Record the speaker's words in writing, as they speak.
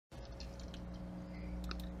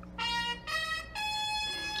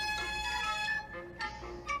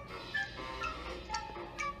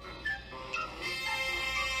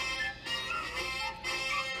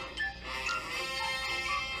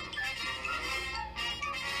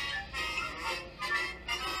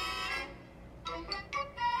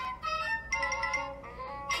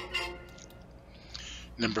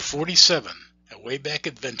Number 47, A Wayback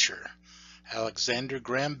Adventure, Alexander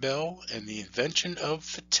Graham Bell and the Invention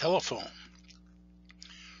of the Telephone.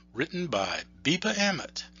 Written by Bepa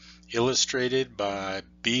Amit. Illustrated by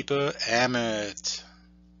Bepa Amit.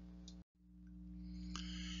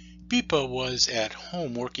 Bepa was at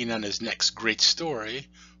home working on his next great story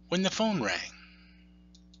when the phone rang.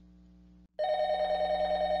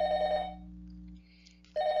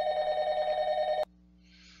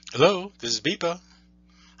 Hello, this is Bepa.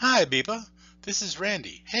 Hi, Bepa. This is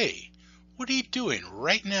Randy. Hey, what are you doing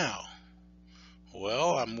right now?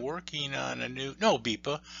 Well, I'm working on a new... No,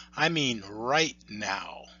 Bepa, I mean right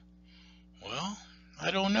now. Well, I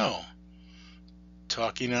don't know.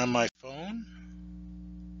 Talking on my phone?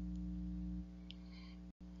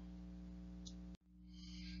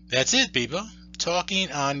 That's it, Bepa.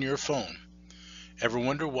 Talking on your phone. Ever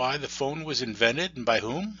wonder why the phone was invented and by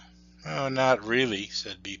whom? Oh, not really,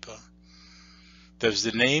 said Bepa. Does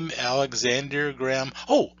the name Alexander Graham...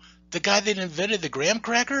 Oh, the guy that invented the graham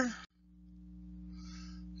cracker?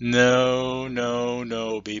 No,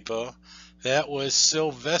 Bepa. That was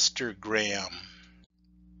Sylvester Graham.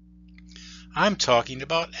 I'm talking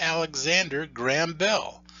about Alexander Graham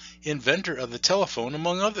Bell, inventor of the telephone,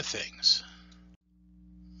 among other things.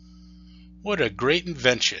 What a great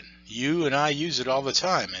invention. You and I use it all the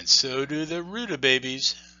time, and so do the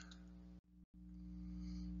rutababies.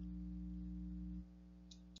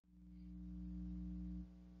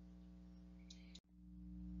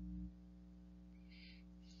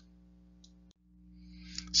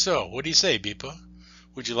 So, what do you say, Bepa?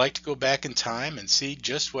 Would you like to go back in time and see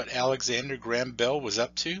just what Alexander Graham Bell was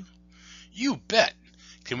up to? You bet!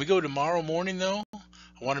 Can we go tomorrow morning, though? I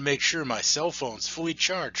want to make sure my cell phone's fully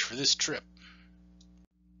charged for this trip.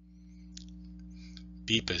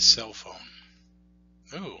 Bepa's cell phone.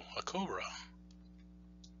 Oh, a cobra.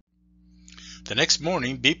 The next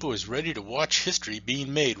morning, Bepa was ready to watch history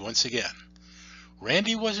being made once again.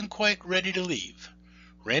 Randy wasn't quite ready to leave.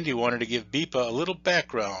 Randy wanted to give Bepa a little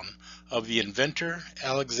background of the inventor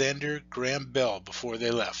Alexander Graham Bell before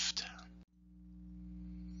they left.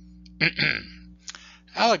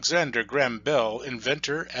 Alexander Graham Bell,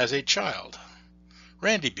 inventor as a child.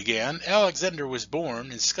 Randy began. Alexander was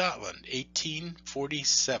born in Scotland,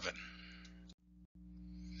 1847.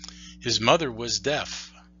 His mother was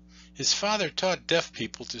deaf. His father taught deaf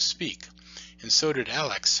people to speak, and so did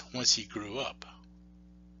Alex once he grew up.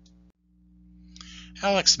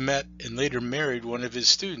 Alex met and later married one of his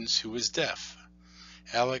students who was deaf.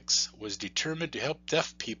 Alex was determined to help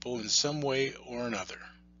deaf people in some way or another.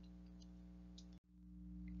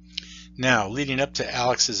 Now, leading up to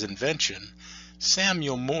Alex's invention,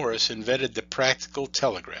 Samuel Morse invented the practical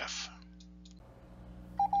telegraph.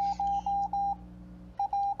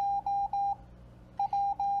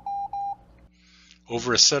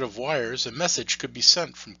 Over a set of wires, a message could be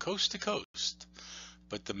sent from coast to coast.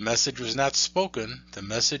 But the message was not spoken. The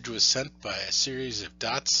message was sent by a series of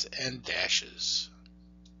dots and dashes.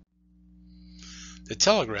 The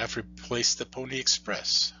telegraph replaced the Pony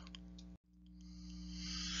Express.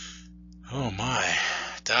 Oh my,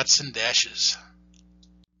 dots and dashes.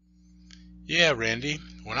 Yeah, Randy,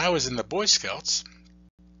 when I was in the Boy Scouts,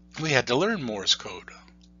 we had to learn Morse code.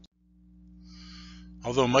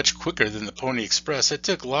 Although much quicker than the Pony Express, it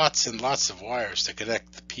took lots and lots of wires to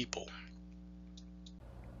connect the people.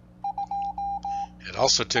 It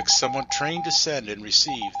also took someone trained to send and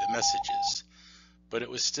receive the messages, but it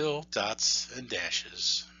was still dots and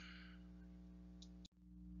dashes.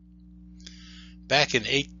 Back in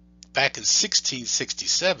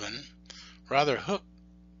 1667,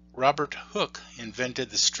 Robert Hooke invented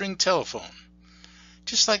the string telephone,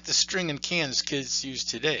 just like the string and cans kids use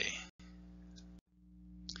today.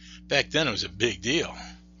 Back then it was a big deal.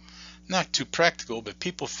 Not too practical, but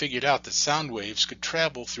people figured out that sound waves could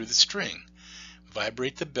travel through the string,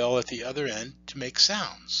 vibrate the bell at the other end to make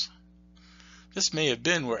sounds. This may have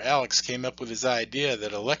been where Alex came up with his idea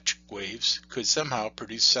that electric waves could somehow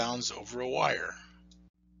produce sounds over a wire.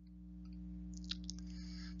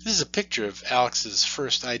 This is a picture of Alex's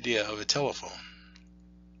first idea of a telephone.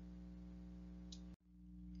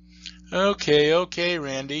 Okay,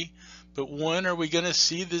 Randy, but when are we going to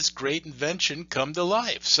see this great invention come to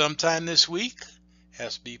life? Sometime this week?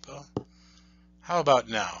 Asked Bepa. How about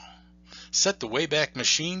now? Set the Wayback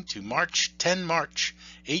Machine to 10 March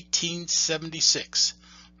 1876,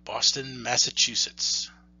 Boston, Massachusetts.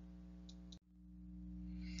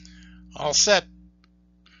 All set.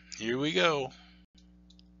 Here we go.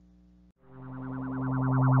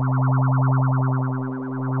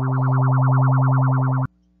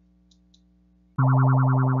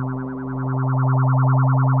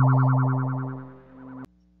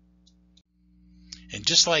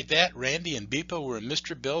 Just like that, Randy and Bepa were in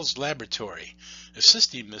Mr. Bell's laboratory.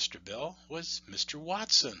 Assisting Mr. Bell was Mr.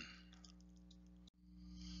 Watson.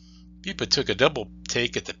 Bepa took a double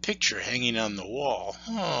take at the picture hanging on the wall.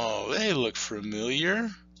 Oh, they look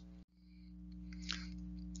familiar.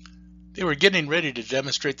 They were getting ready to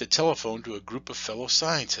demonstrate the telephone to a group of fellow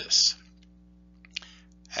scientists.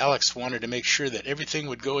 Alex wanted to make sure that everything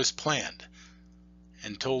would go as planned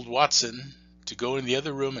and told Watson to go in the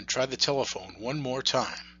other room and try the telephone one more time.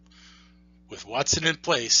 With Watson in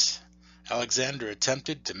place, Alexander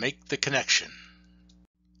attempted to make the connection.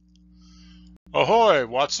 Ahoy,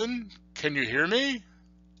 Watson! Can you hear me?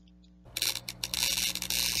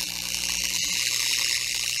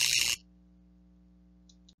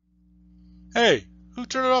 Hey, who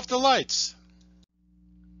turned off the lights?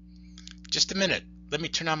 Just a minute. Let me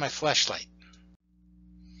turn on my flashlight.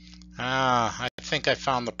 I think I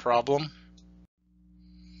found the problem.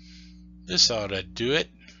 This ought to do it.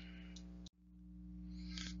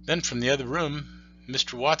 Then from the other room,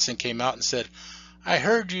 Mr. Watson came out and said, I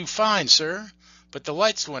heard you fine, sir, but the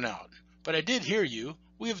lights went out. But I did hear you.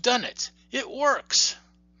 We have done it. It works.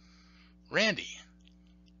 Randy,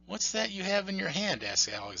 what's that you have in your hand? Asked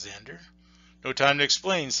Alexander. No time to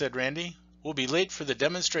explain, said Randy. We'll be late for the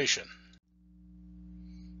demonstration.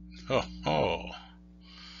 Oh,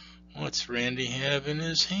 what's Randy have in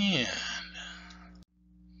his hand?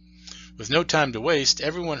 With no time to waste,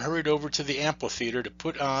 everyone hurried over to the amphitheater to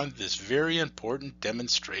put on this very important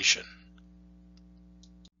demonstration.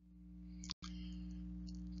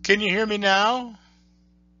 Can you hear me now?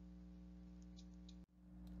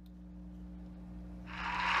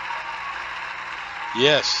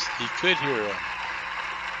 Yes, he could hear him.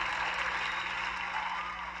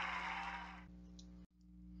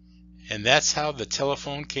 And that's how the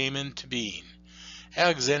telephone came into being.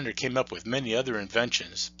 Alexander came up with many other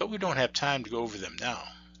inventions, but we don't have time to go over them now.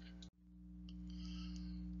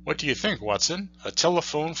 What do you think, Watson? A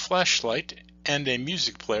telephone, flashlight, and a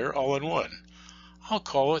music player all in one. I'll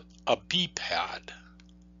call it a Bepa.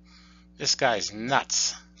 This guy's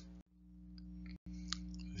nuts.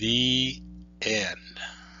 The end.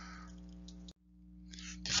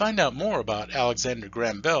 To find out more about Alexander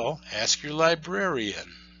Graham Bell, ask your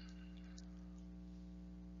librarian.